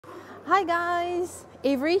Hi guys,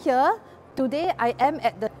 Avery here. Today I am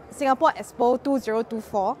at the Singapore Expo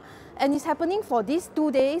 2024 and it's happening for these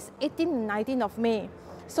 2 days, 18 and 19 of May.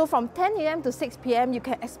 So from 10 AM to 6 PM, you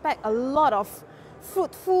can expect a lot of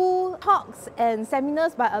fruitful talks and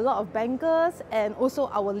seminars by a lot of bankers and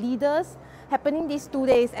also our leaders happening these 2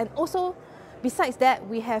 days. And also, besides that,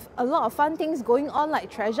 we have a lot of fun things going on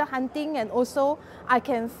like treasure hunting, and also I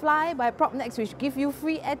can fly by PropNex, which give you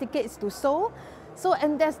free air tickets to Seoul. So,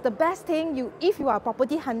 and that's the best thing, if you are a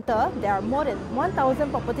property hunter, there are more than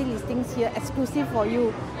 1,000 property listings here exclusive for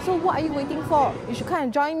you. So what are you waiting for? You should come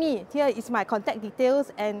and join me. Here is my contact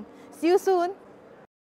details and see you soon.